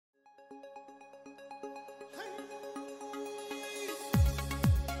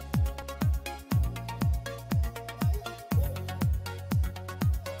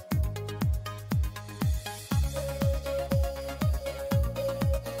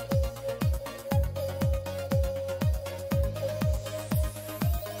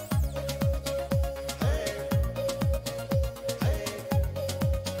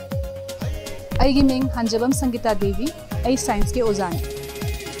ꯑꯩꯒꯤ ꯃꯤꯡ ꯍꯟꯖꯕꯝ ꯁꯪꯒꯤꯇꯥ ꯗꯦꯕꯤ ꯑꯩ ꯁꯥꯏꯟꯁꯀꯤ ꯑꯣꯖꯥꯅꯤ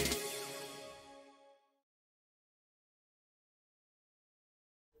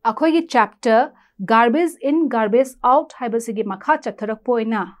ꯑꯩꯈꯣꯏꯒꯤ chapter garbage in garbage out ꯍꯥꯏꯕꯁꯤꯒꯤ ꯃꯈꯥ ꯆꯠꯊꯔꯛꯄ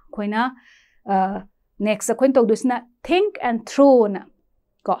ꯑꯣꯏꯅ ꯑꯩꯈꯣꯏꯅ next ꯑꯩꯈꯣꯏꯅ ꯇꯧꯗꯣꯏꯁꯤꯅ think and throw ꯅ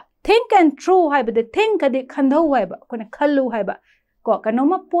ꯀꯣ think and throw ꯍꯥꯏꯕꯗꯤ think ꯍꯥꯏꯗꯤ ꯈꯟꯊꯧ ꯍꯥꯏꯕ ꯑꯩꯈꯣꯏꯅ ꯈꯜꯂꯨ ꯍꯥꯏꯕ ꯀꯣ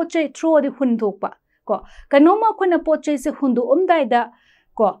ꯀꯩꯅꯣꯝꯃ ꯄꯣꯠ ꯆꯩ throw ꯍꯥꯏꯗꯤ ꯍꯨꯟꯗꯣꯛꯄ ꯀꯣ ꯀꯩꯅꯣꯝꯃ ꯑꯩꯈꯣꯏꯅ ꯄꯣꯠ ꯆꯩꯁꯦ ꯍꯨꯟꯗꯣꯛꯑꯝꯗꯥꯏꯗ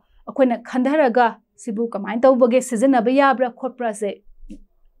ꯀꯣ ꯑꯩꯈꯣꯏꯅ ꯈꯟꯊꯔꯒ ꯁꯤꯕꯨ ꯀꯃꯥꯏꯅ ꯇꯧꯕꯒꯦ ꯁꯤꯖꯤꯟꯅꯕ ꯌꯥꯕ꯭ꯔꯥ ꯈꯣꯠꯄ꯭ꯔꯥꯁꯦ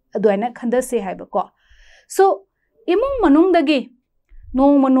ꯑꯗꯨꯃꯥꯏꯅ ꯈꯟꯊꯁꯦ ꯍꯥꯏꯕ ꯀꯣ ꯁꯣ ꯏꯃꯨꯡ ꯃꯅꯨꯡꯗꯒꯤ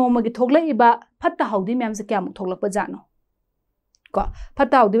ꯅꯣꯡꯃ ꯅꯣꯡꯃꯒꯤ ꯊꯣꯛꯂꯛꯏꯕ ꯐꯠꯇ ꯍꯥꯎꯗꯤ ꯃꯌꯥꯝꯁꯦ ꯀꯌꯥꯃꯨꯛ ꯊꯣꯛꯂꯛꯄ ꯖꯥꯠꯅꯣ ꯀꯣ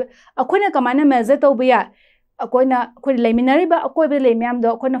ꯐꯠꯇ ꯍꯥꯎꯗꯤ ꯑꯩꯈꯣꯏꯅ ꯀꯃꯥꯏꯅ ꯃꯦꯖꯔ ꯇꯧꯕ ꯌꯥꯏ ꯑꯩꯈꯣꯏ ꯂꯩꯃꯤꯟꯅꯔꯤꯕ ꯑꯀꯣꯏꯕꯗ ꯂꯩ ꯃꯌꯥꯝꯗꯣ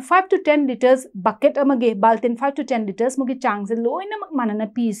ꯑꯩꯈꯣꯏꯅ 5 to 10 liters bucket ꯑꯃꯒꯤ ꯕꯥꯜꯇꯤꯟ 5 to 10 liters ꯃꯨꯛꯀꯤ ꯆꯥꯡꯁꯦ ꯂꯣꯏꯅꯃꯛ ꯃꯥꯟꯅꯅ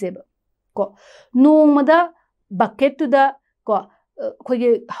ꯄꯤꯁꯦꯕ ꯀꯣ ꯅꯣꯡꯃꯗ ꯕꯛꯀꯦꯠꯇꯨꯗ ꯀꯣ ꯑꯩꯈꯣꯏꯒꯤ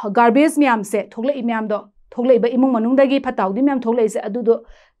ꯒꯥꯔꯕꯦꯖ ꯃꯌꯥꯝꯁꯦ ꯊꯣꯛꯂꯛꯏ ꯃꯌꯥꯝꯗꯣ ꯊꯣꯛꯂꯛꯏꯕ ꯏꯃꯨꯡ ꯃꯅꯨꯡꯗꯒꯤ ꯐꯠꯇ ꯍꯥꯎꯗꯤ ꯃꯌꯥꯝ ꯊꯣꯛꯂꯛꯏꯁꯦ ꯑꯗꯨꯗꯣ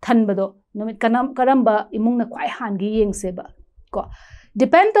ꯊꯟꯕꯗꯣ ꯅꯨꯃꯤꯠ ꯀꯔꯝꯕ ꯏꯃꯨꯡꯅ ꯈ꯭ꯋꯥꯏ ꯍꯥꯟꯒꯦ ꯌꯦꯡꯁꯦꯕ ꯀꯣ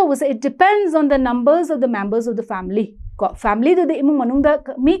depend tꯧꯕꯁꯦ it depends on the numbers of the members of the family ko family du de imung manungda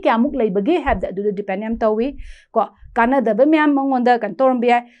mi kyamuk leibage have da du depend yam tawi ko kanada ba myam mangonda kan torm bi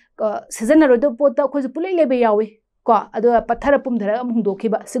season ro do pot da khoi pulai lebe yawi ko adu pathara pumdhara am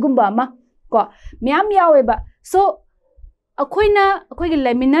hungdokhiba sigumba ama ko myam yawe ba so अखोइना अखोइगी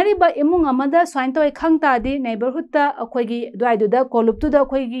लेमिनरीबा इमुंग अमदा swine toy खंगता the neighbourhood ता अखोइगी दुआइदुदा कोलुपतुदा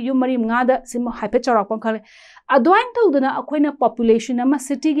अखोइगी युमरी मंगादा SIM हाइपे चौराकपन खले अद्वाइन तौदना अखोइना population अमा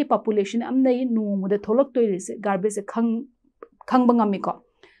city की population अमनै नोमुदा थोलक तोइरिसे garbage खंगबंगामी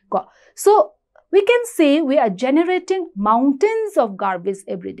को so we can say we are generating mountains of garbage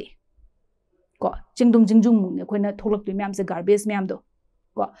every day को जिंगदुम मुंग अखोइना थोलक तोइ ma'am से garbage ma'am दो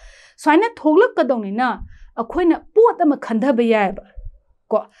को स्वाइना थोलक कदौनिना अखोइना पोत अमा खंधबा यायबा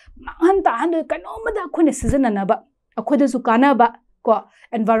को महन ताहन कनोमदा अखोइना सिजननबा अखोइदसु कानाबा को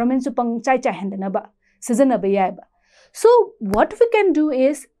एनवायरनमेंट सु पंगचाइ चाहंदनबा सिजनबा यायबा so what we can do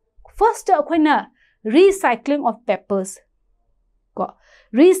is first अखोइना recycling of papers को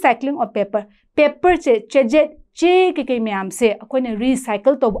recycling of paper चे के म्याम से अखोइना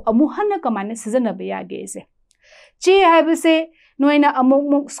recycle तो अमुहन कमाने सिजनबा यागे से चे हाइबसे नोइना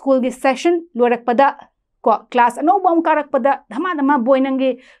अमुक स्कूल के सेशन लोरकपदा को क्लास अनोबम कारकपदा धमा धमा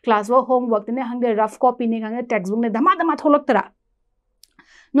बोइनंगे क्लास वर्क होमवर्क ने हंगे रफ कॉपी ने हंगे टेक्स्ट बुक ने धमा धमा थोलक्तरा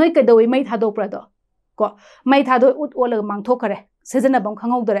नोइ कदोइ मै थादोप्रदो को मै थादो उत ओलग मांगथोखरे सिजनबम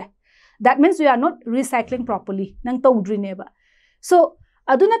खंगौदरे that means we are not recycling properly नंग तौद्रिनेबा सो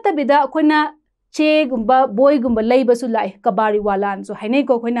अदुना तबिदा अखोइना चे गुंबा बोय गुंबा लेबसु लाई कबारी वालान सो हाइनै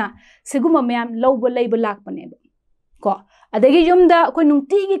को अखोइना सिगुम म्याम लौब लेब लाकपनेबा को अदगी युमदा अखोइ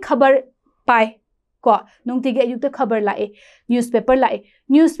नुंगतिगी खबर पाइ को नुंगतिगी अयुक्ता खबर लाए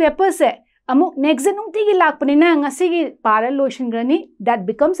न्यूज़पेपर से अमुक नेक्स्ट डे नुंगतिगी लाकपनेना ngasiगी पारा लोशनग्रनी that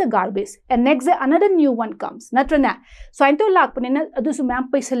becomes a garbage and next day another new one comes natrana swainto lakpanena adusu myam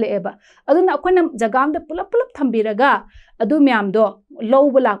paisaleeba aduna akoina jagam da pulap thambiraga adu myam do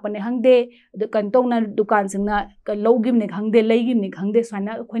lowba lakpane hangde adu kantona dukan singna lowgimne hangde leigimne hangde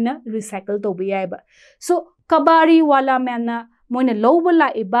swaina akoina recycle toba yaiba so kabari wala myamna moina lowba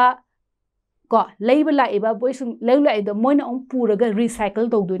laiba को लेबा Laiba बोइसुं लेउलाइदो Moina ओं पुरगा recycle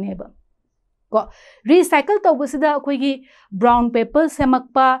तौदुनेबा को recycle तौबसिदा अखोइगी brown paper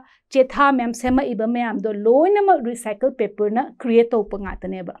सेमकपा चेथा ma'am सेमइबा ma'am दो लोइनम recycle paper ना create तौप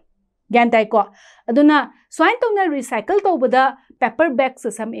ngaतनेबा ग्यान ताइ को अदुना swine तौना recycle तौबदा paper bag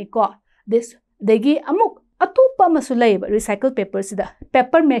सम को this देगी अमुक अतुपा मसु लेबा रिसाइकल पेपर सिदा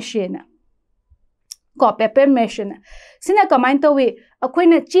पेपर मेशेन को पेपर मेशेन सिना कमाइन तौवी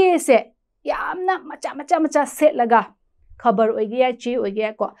अखोइना चे से यामना मचा सेट लगा खबर हो गया चे हो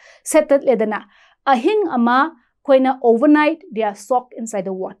गया को सेट लेदना अहिंग अमा Koyna overnight they are soak inside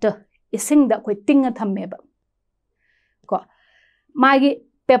the water इसिंग the कोइ तिंग थमेबा को मागी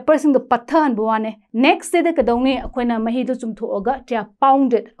paper Singh the पत्थन बुवाने next day the कदौने Koyna मही दु चुमथोगा tia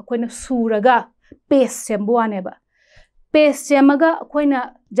pounded Koyna सूरगा paste सेमबुवानेबा paste सेमगा Koyna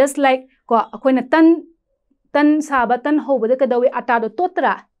just like को कोइना तन साबा तन होबदे कदौवे आटा दो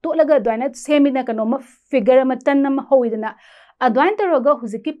तोतरा तो लगा द्वाइना सेमिना कनोमा फिगर अमा तन अमा होइदना अद्वाइन तरोगा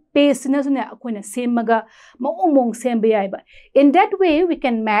हुजिकी पेस्ट ना सुने अखोइना सेमगा मोंग सेमबे याइबा in that way we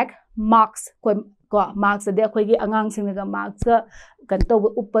can make marks को मार्क्स दे अखोइगी अंगांग सिंगगा मार्क्स कन तो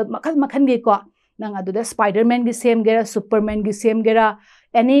ऊपर मखन गे को नंग अदुदा स्पाइडरमैन गी सेम गेरा सुपरमैन गी सेम गेरा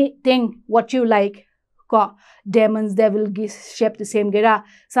anything what you like ko demons devil gi shape the same gera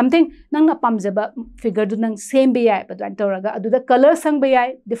something nang na pamjaba figure du nang same be yai badwan toraga adu the color sang be yai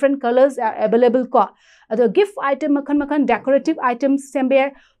different colors are available ko adu gift item makhan decorative items same be yai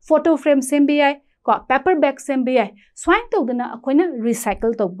photo frame same be yai ko paper bag same be yai swine to dana akoina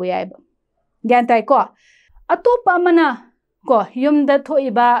recycle to be yai ba gyan tai ko atopa mana ko yum da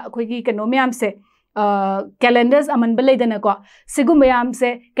thoiba akoi gi kano myam se calendars aman belai dana ko sigum yam se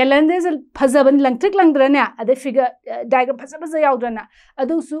calendars phajaban langtrik langdrana ade figure diagram phaja yaudrana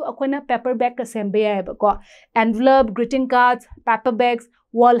adu su akoina paper bag ka sembe ai ba ko envelope greeting cards paper bags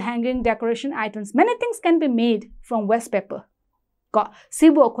wall hanging decoration items many things can be made from waste paper ko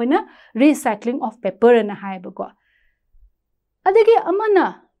sibu akoina recycling of paper na hai ba ko adegi amana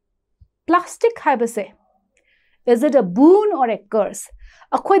plastic hai ba se is it a boon or a curse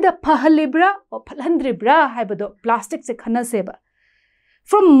akhoi da phahalibra or phalhandribra haibado plastic se khana seba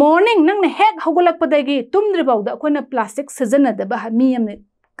from morning nang na hek hogolak padagi tumdri bawda akhoi plastic season da ba mi amne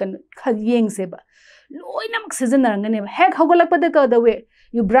kan khayeng seba loina mak season rangane hek hogolak padaka the way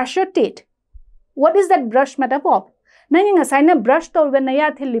you brush your teeth what is that brush metaphor nang nga saina brush to when na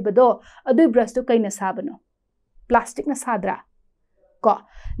ya thilibado adu brush to kaina sabano plastic na sadra ko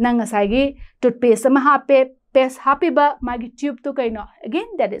nang nga saigi toothpaste ma hape paste happy ba magi tube to kaino again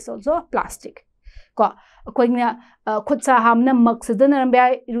that is also plastic ko koina khutsa hamna mak season rambai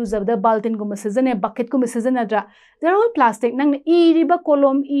iruzab da baltin gum season e bucket gum season adra they are all plastic nang e riba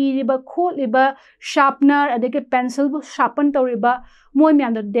kolom e riba kholiba sharpener adike pencil bu sharpen toriba moi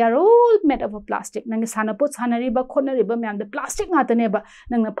myam da they are all made of plastic nang sanapot sanariba khonariba myam da plastic ngatane ba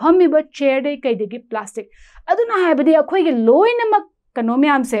nang na phamiba chair dei kai degi plastic aduna haibadi akhoi ge loina mak kano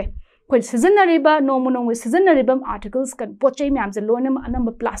myam se koi seasonariba no seasonariba articles kan pochai myam se loina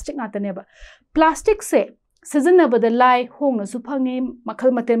anamba plastic ngatane ba plastic se seasonaba da lai hongna su phangi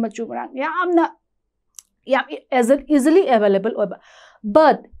makhal maten machu rang yamna as easily available oba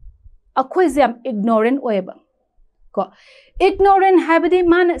but akhoi jam ignorant oba ko ignorant habidi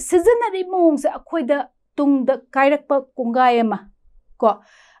man seasonary mong se akhoi da tung da kairak pa kungai ma ko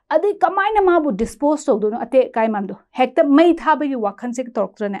adi kamaina ma bu dispose to do no ate kai mam do hekta mai thabi wakhan se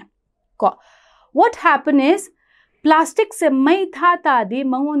torktrane ko what happen is plastic se mai tha ta di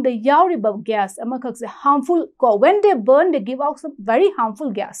mangon the yauri ba gas amakhak se harmful ko when they burn they give out some very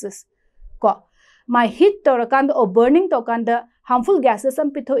harmful gases ko my heat torakand or burning tokanda harmful gases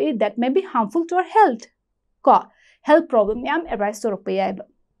some pitho it that may be harmful to our health ko health problem yam arise to rokpa yai ba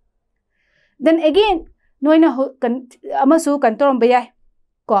then again noina amasu kantorom ba yai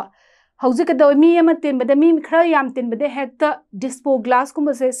ko hauzik da mi ama tin bada mi khra yam tin bada hekta dispo glass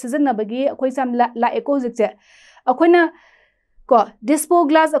kum se season na bagi akoi sam la eco zik che akoina ko dispo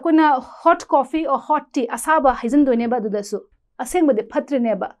glass akoina hot coffee or hot tea asaba hizin doine ba du da su aseng bade phatre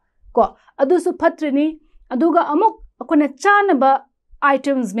ne ba ko adu su phatre ni aduga amuk akoina chana ba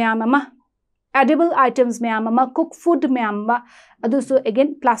items me ama edible items me ama cook food me ama adu su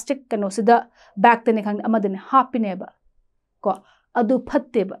again plastic kano sida bag tane khang ama den happy ne ba ko adu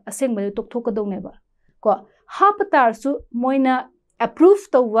phatte ba aseng ba tok thok kadong ne ba ko hapatar su moina approve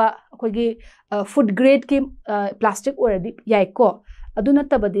to wa akoi gi food grade ki plastic already yai ko aduna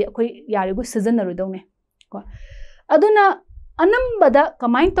tabadi akoi yari gu season na rodong ne ko aduna anambada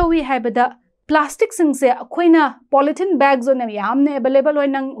kamain towi haibada plastic sing se akoina polythene bags on yamne available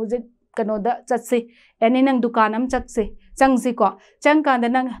oinang uje kano da chatse ene nang dukanam chatse changsi ko changkan da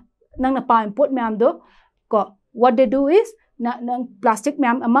nang na pa import myam do ko what they do is nang plastic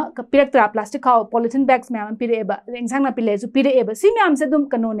myam ama piraktra plastic ka polythene bags myam pire ba engsang na pile su pire ba si myam se dum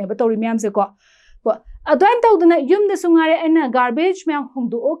kano ne ba tori myam se ko adwan tawduna yum de sungare ena garbage myam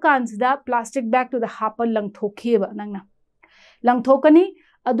hongdu o kan sida plastic bag to the hapal lang thokhe ba nang na lang thokani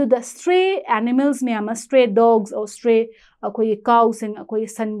adu the stray animals myam stray dogs or stray akoi cows and akoi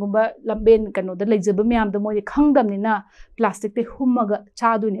san gumba lamben kano da leijaba myam da moi khangdam ni na plastic te humaga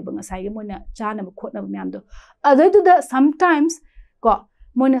chadu ne ba ngasai ge moina chana ba khotna myam do adu to the sometimes ko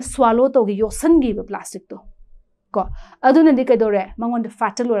moina swallow to ge yosan gi ba plastic to ko adu na di ka dore mangon de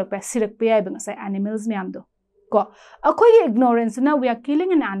fatal or pa sirak pe ai ba ngasai animals myam do ko akoi ignorance na we are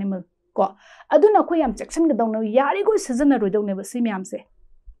killing an animal ko adu na khoi yam section ga dong na yari go season na ro dong ne ba si myam se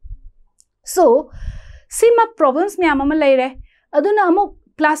so sima problems me amama leire aduna amuk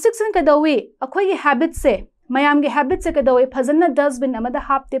plastics in kadawi akhoi gi habit se mayam gi habit se kadawi phajana dustbin amada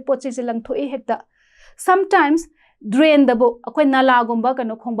hapte pochi se lang thoi hekta sometimes drain da bo akhoi nala gumba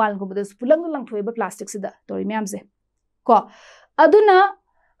kano khongbal gumba da pulang lang thoi ba plastic se da tori mayam se ko aduna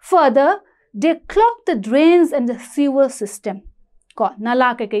further they clog the drains and the sewer system ko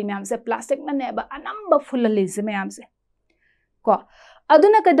nala ke kai mayam se plastic na ne ba anamba fulali se mayam se ko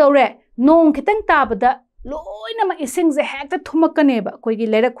aduna kadore nong kitang tabada loina ma ising ze hekta thumakaneba koigi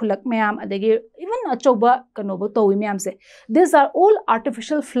lera khulak mayam adegi even achoba kanoba towi mayam se these are all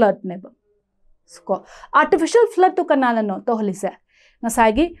artificial flood neba ko artificial flood to kanala no to holise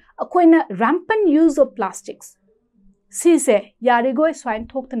ngasagi akoina rampant use of plastics si se yarigoi swine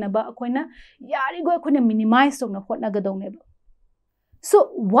thoktanaba akoina yarigoi akoina minimize tokna hotna gadongneba. So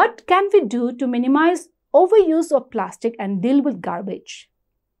what can we do to minimize overuse of plastic and deal with garbage?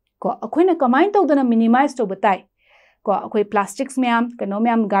 Ko akoina kamai tawdana minimize to batai ko akoi plastics myam kano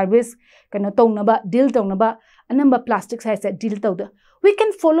myam garbage kano tongnaba deal tongnaba anamba plastics hai se deal tawda we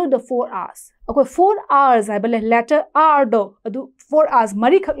can follow the 4 R's akoi 4 R's hai bale letter R do adu 4 R's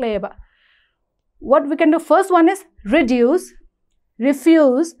mari khak leba. What we can do first one is reduce,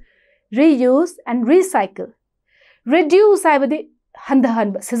 refuse, reuse and recycle. Reduce hai badi handa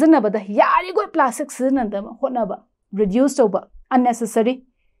hanba seasonaba da yari go plastic seasonanda hotnaba reduce toba unnecessary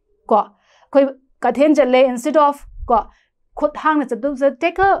ko koi kathen challe instead of ko khut hang na chatu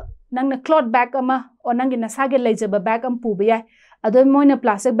take a nang na cloth bag ama or nang na sage leijaba bag am pu ba ado moina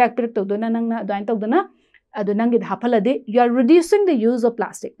plastic bag pirik to dona nang na doin to dona ado nang gid hapalade you are reducing the use of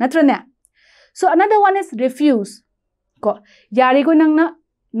plastic natrana. So another one is refuse ko yari go nang na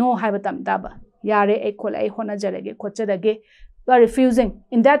no haibatam daba yare e khol ai hona jarage khocharage you are refusing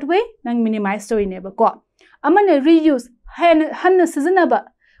in that way nang minimize to ineba ko amane reuse han seasonaba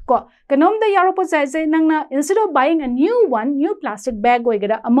ko kanom da yaropo sai nangna instead of buying a new plastic bag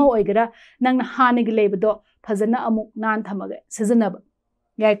oigara amo oigara nangna hanig lebdo phajana amuk nan thamaga seasonaba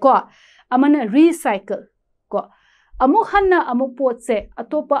yai ko amana recycle ko amuk hanna amuk pot se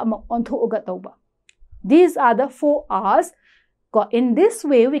atopa amuk ontho oga tawba. These are the 4 R's ko in this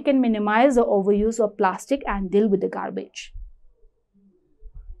way we can minimize the overuse of plastic and deal with the garbage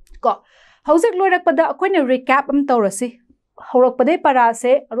ko hauzik loirak pada akoina recap am tawrasi horok pade para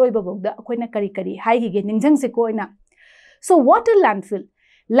se aroi babogda akoina kari hai hige ningjang se koina. So what is landfill?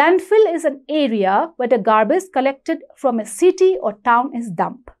 Landfill is an area where the garbage collected from a city or town is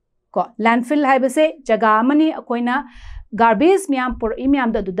dumped ko landfill hai base jaga amani akoina garbage myam por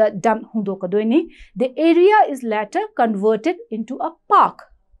imyam da dump hundo kadoini the area is later converted into a park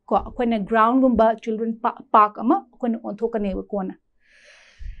ko akoina ground gumba children park ama akoina onthokane kona.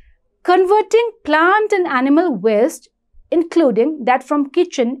 Converting plant and animal waste including that from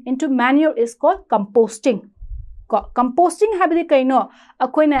kitchen into manure is called composting. Composting habidi kaino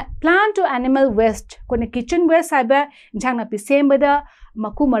akoina plant to animal waste koina kitchen waste haba jangna pi sembada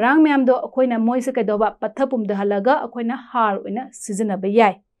maku marang myam do akoina moise kaidoba pathapum da halaga akoina har oina seasonaba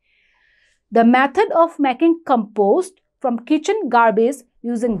yai. The method of making compost from kitchen garbage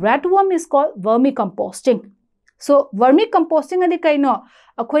using ratworm is called vermicomposting. So vermicomposting adi kaino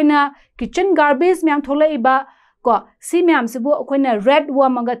akoina kitchen garbage myam thola iba ko si myam sibu akoina red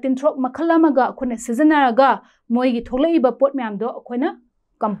worm aga tintrok makhalamaga akoina seasonaraga moigi thola iba pot myam do akoina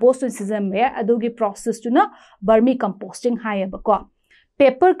compost season me adugi process to na vermicomposting hayaba ko.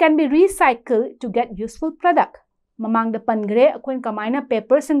 Paper can be recycled to get useful product. Mamang da pangre akoin kamaina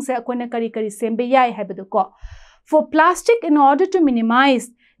paper sing se akoina kari sembe yai habadu ko. For plastic, in order to minimize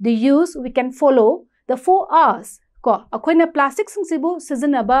the use, we can follow the 4 R's ko akoina plastic sing sibu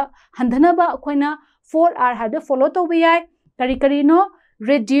seasonaba handhanaba akoina 4 R had to follow to we kari no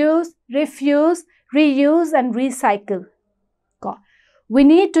reduce, refuse, reuse and recycle ko. We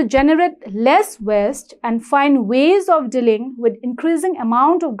need to generate less waste and find ways of dealing with increasing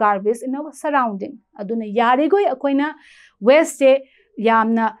amount of garbage in our surrounding. Aduna yarigoi akoina waste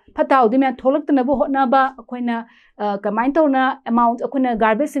yamna phatau dimya tholaktana bu hotna ba akoina kamain tawna amount akoina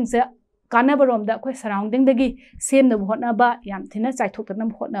garbage sing se kanabarom da akoi surrounding dagi same na bu hotna ba yam thina chai thoktana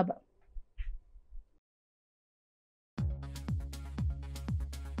bu hotna ba.